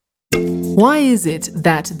Why is it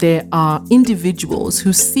that there are individuals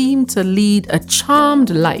who seem to lead a charmed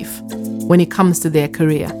life when it comes to their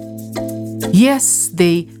career? Yes,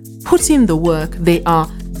 they put in the work, they are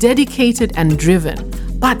dedicated and driven,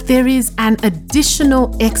 but there is an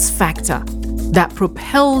additional X factor that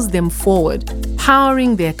propels them forward,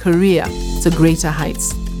 powering their career to greater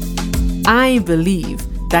heights. I believe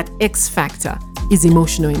that X factor is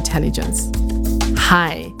emotional intelligence.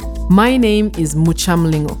 Hi, my name is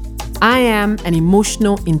Muchamlingo. I am an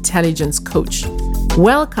emotional intelligence coach.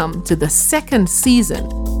 Welcome to the second season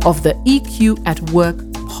of the EQ at Work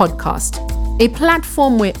podcast, a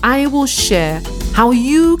platform where I will share how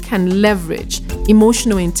you can leverage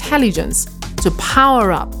emotional intelligence to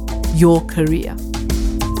power up your career.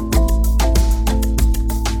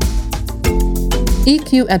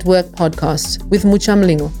 EQ at Work podcast with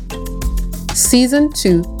Muchamlingo. Season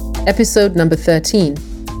 2, episode number 13,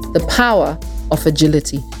 The Power of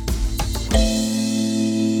Agility.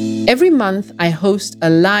 Every month, I host a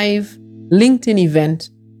live LinkedIn event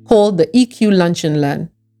called the EQ Lunch and Learn.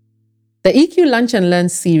 The EQ Lunch and Learn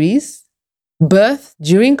series, birthed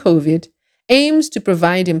during COVID, aims to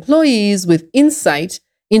provide employees with insight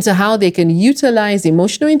into how they can utilize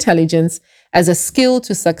emotional intelligence as a skill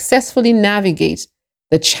to successfully navigate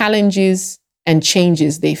the challenges and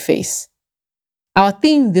changes they face. Our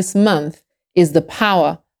theme this month is the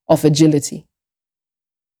power of agility.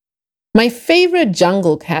 My favorite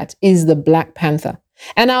jungle cat is the Black Panther,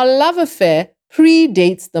 and our love affair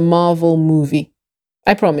predates the Marvel movie.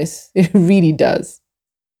 I promise, it really does.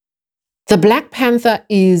 The Black Panther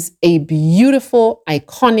is a beautiful,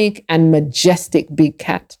 iconic, and majestic big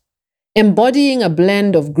cat, embodying a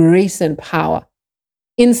blend of grace and power.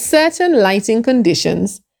 In certain lighting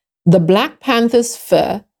conditions, the Black Panther's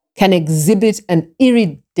fur can exhibit an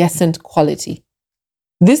iridescent quality.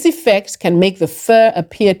 This effect can make the fur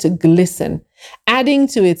appear to glisten, adding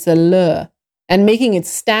to its allure and making it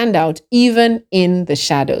stand out even in the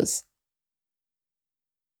shadows.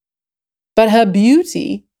 But her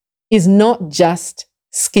beauty is not just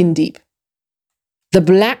skin deep. The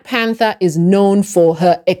Black Panther is known for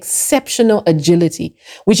her exceptional agility,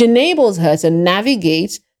 which enables her to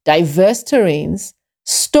navigate diverse terrains,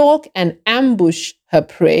 stalk and ambush her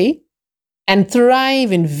prey, and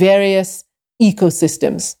thrive in various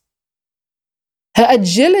ecosystems. Her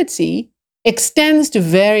agility extends to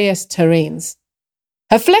various terrains.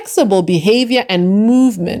 Her flexible behavior and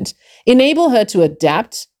movement enable her to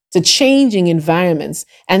adapt to changing environments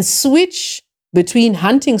and switch between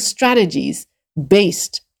hunting strategies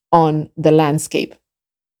based on the landscape.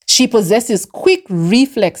 She possesses quick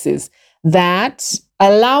reflexes that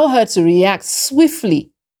allow her to react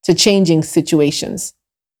swiftly to changing situations.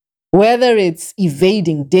 Whether it's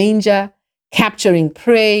evading danger, capturing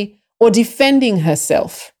prey, or defending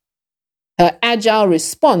herself, her agile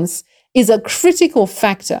response is a critical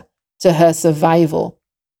factor to her survival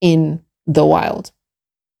in the wild.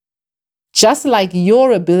 Just like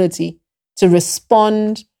your ability to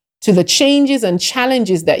respond to the changes and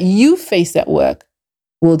challenges that you face at work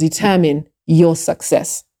will determine your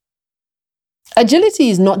success. Agility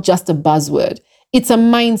is not just a buzzword. It's a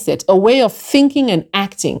mindset, a way of thinking and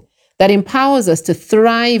acting that empowers us to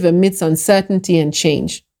thrive amidst uncertainty and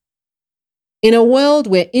change. In a world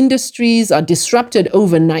where industries are disrupted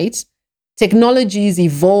overnight, technologies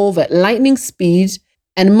evolve at lightning speed,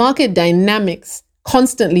 and market dynamics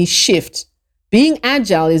constantly shift, being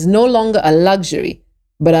agile is no longer a luxury,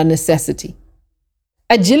 but a necessity.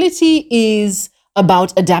 Agility is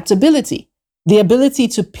about adaptability, the ability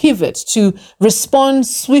to pivot, to respond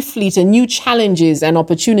swiftly to new challenges and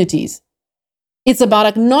opportunities. It's about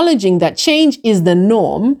acknowledging that change is the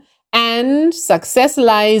norm and success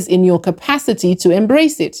lies in your capacity to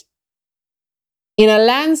embrace it. In a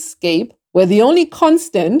landscape where the only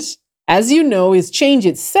constant, as you know, is change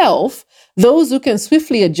itself, those who can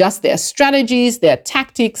swiftly adjust their strategies, their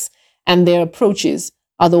tactics, and their approaches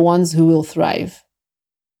are the ones who will thrive.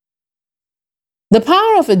 The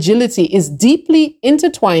power of agility is deeply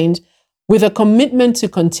intertwined with a commitment to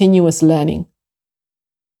continuous learning.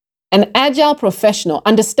 An agile professional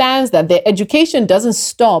understands that their education doesn't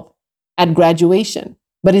stop at graduation,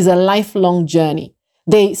 but is a lifelong journey.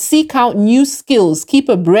 They seek out new skills, keep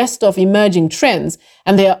abreast of emerging trends,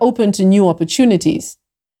 and they are open to new opportunities.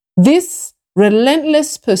 This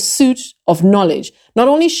relentless pursuit of knowledge not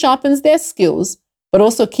only sharpens their skills, but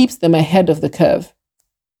also keeps them ahead of the curve.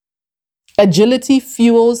 Agility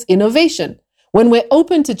fuels innovation. When we're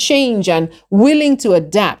open to change and willing to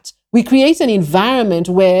adapt, we create an environment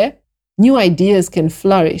where new ideas can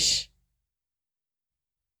flourish.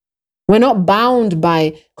 We're not bound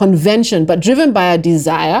by convention, but driven by a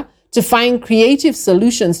desire to find creative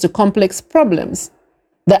solutions to complex problems.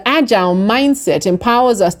 The agile mindset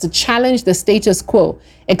empowers us to challenge the status quo,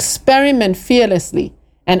 experiment fearlessly,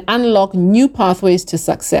 and unlock new pathways to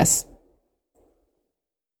success.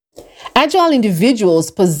 Agile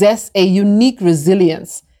individuals possess a unique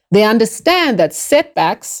resilience. They understand that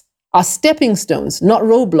setbacks are stepping stones, not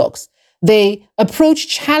roadblocks. They approach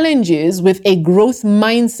challenges with a growth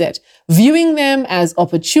mindset, viewing them as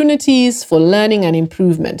opportunities for learning and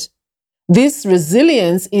improvement. This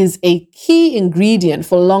resilience is a key ingredient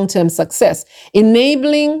for long-term success,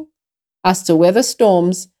 enabling us to weather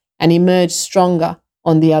storms and emerge stronger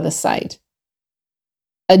on the other side.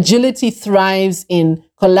 Agility thrives in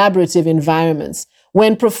collaborative environments.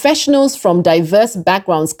 When professionals from diverse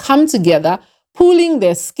backgrounds come together, pooling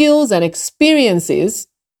their skills and experiences,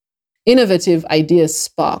 innovative ideas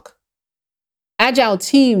spark. Agile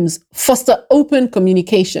teams foster open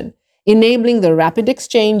communication, enabling the rapid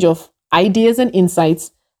exchange of ideas and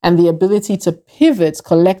insights and the ability to pivot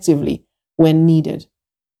collectively when needed.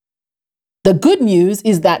 The good news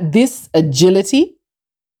is that this agility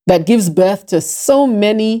that gives birth to so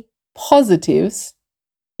many positives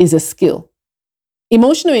is a skill.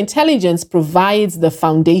 Emotional intelligence provides the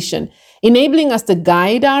foundation, enabling us to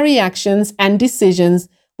guide our reactions and decisions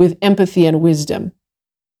with empathy and wisdom.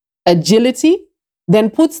 Agility then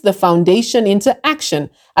puts the foundation into action,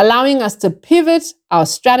 allowing us to pivot our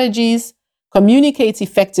strategies, communicate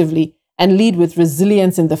effectively, and lead with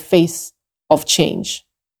resilience in the face of change.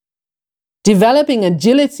 Developing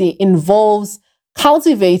agility involves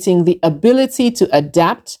cultivating the ability to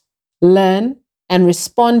adapt, learn, and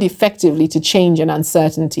respond effectively to change and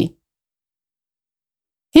uncertainty.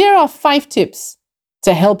 Here are 5 tips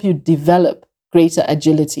to help you develop greater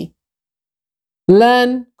agility.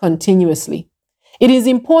 Learn continuously. It is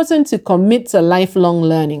important to commit to lifelong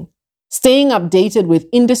learning, staying updated with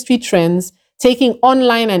industry trends, taking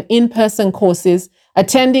online and in-person courses,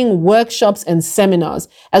 attending workshops and seminars,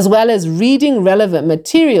 as well as reading relevant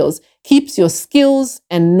materials keeps your skills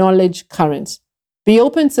and knowledge current. Be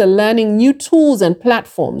open to learning new tools and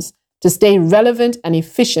platforms to stay relevant and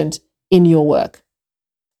efficient in your work.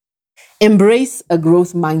 Embrace a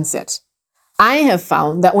growth mindset. I have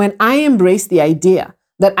found that when I embrace the idea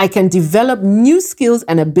that I can develop new skills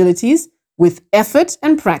and abilities with effort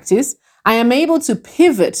and practice, I am able to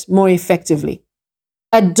pivot more effectively.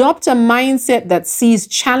 Adopt a mindset that sees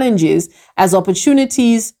challenges as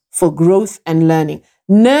opportunities for growth and learning.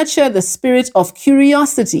 Nurture the spirit of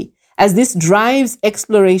curiosity as this drives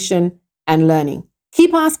exploration and learning.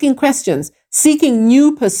 Keep asking questions, seeking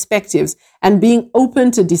new perspectives, and being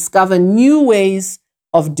open to discover new ways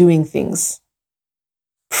of doing things.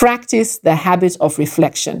 Practice the habit of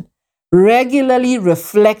reflection. Regularly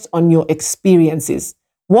reflect on your experiences.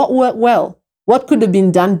 What worked well? What could have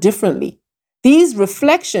been done differently? These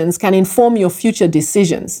reflections can inform your future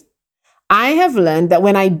decisions. I have learned that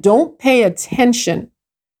when I don't pay attention,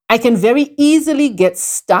 I can very easily get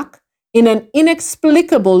stuck in an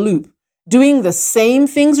inexplicable loop, doing the same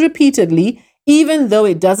things repeatedly, even though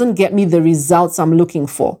it doesn't get me the results I'm looking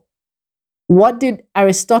for. What did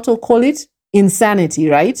Aristotle call it? Insanity,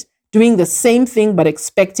 right? Doing the same thing but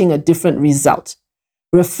expecting a different result.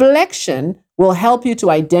 Reflection will help you to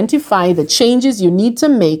identify the changes you need to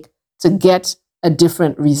make to get a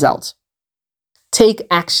different result. Take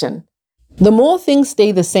action. The more things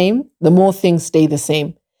stay the same, the more things stay the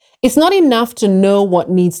same. It's not enough to know what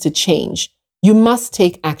needs to change. You must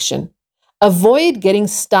take action. Avoid getting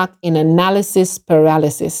stuck in analysis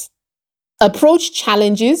paralysis. Approach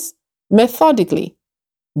challenges methodically.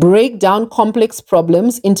 Break down complex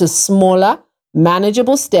problems into smaller,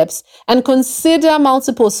 manageable steps and consider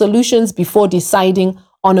multiple solutions before deciding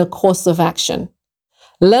on a course of action.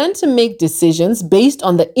 Learn to make decisions based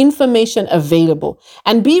on the information available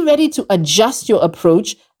and be ready to adjust your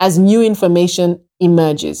approach as new information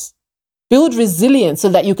emerges. Build resilience so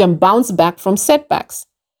that you can bounce back from setbacks.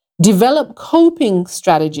 Develop coping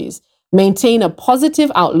strategies. Maintain a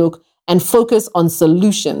positive outlook and focus on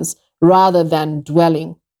solutions rather than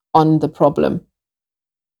dwelling on the problem.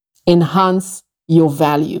 Enhance your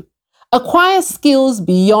value. Acquire skills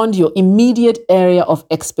beyond your immediate area of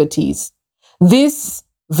expertise. This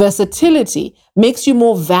versatility makes you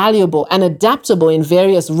more valuable and adaptable in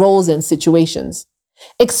various roles and situations.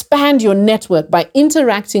 Expand your network by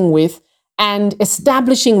interacting with and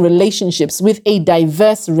establishing relationships with a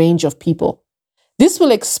diverse range of people. This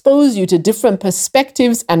will expose you to different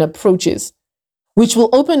perspectives and approaches, which will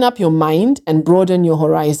open up your mind and broaden your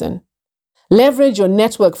horizon. Leverage your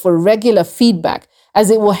network for regular feedback, as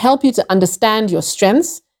it will help you to understand your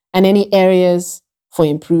strengths and any areas for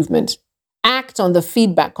improvement. act on the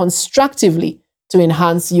feedback constructively to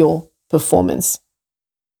enhance your performance.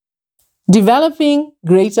 Developing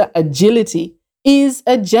greater agility is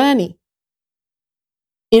a journey.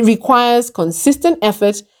 It requires consistent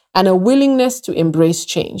effort and a willingness to embrace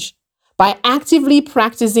change. By actively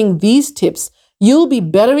practicing these tips, you'll be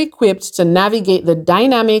better equipped to navigate the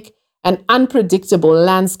dynamic and unpredictable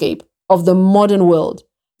landscape of the modern world,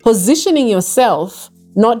 positioning yourself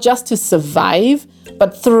not just to survive,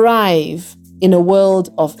 but thrive in a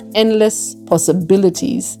world of endless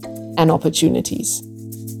possibilities and opportunities.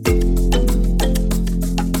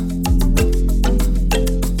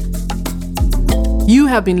 You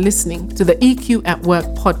have been listening to the EQ at Work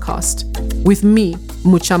podcast with me,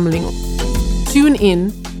 Muchamlingo. Tune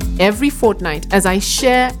in every fortnight as I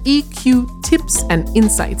share EQ tips and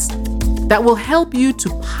insights that will help you to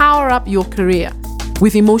power up your career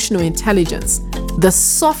with emotional intelligence, the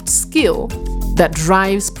soft skill that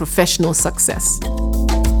drives professional success.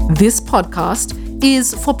 This podcast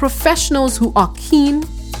is for professionals who are keen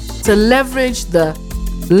to leverage the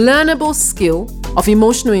learnable skill of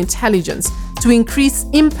emotional intelligence to increase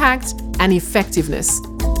impact and effectiveness,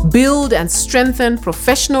 build and strengthen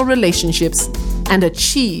professional relationships, and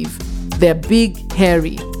achieve their big,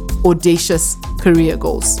 hairy, audacious career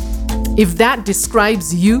goals. If that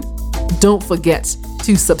describes you, don't forget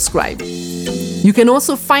to subscribe. You can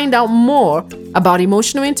also find out more about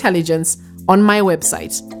emotional intelligence on my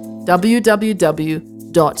website,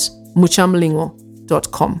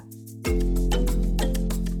 www.muchamlingo.com.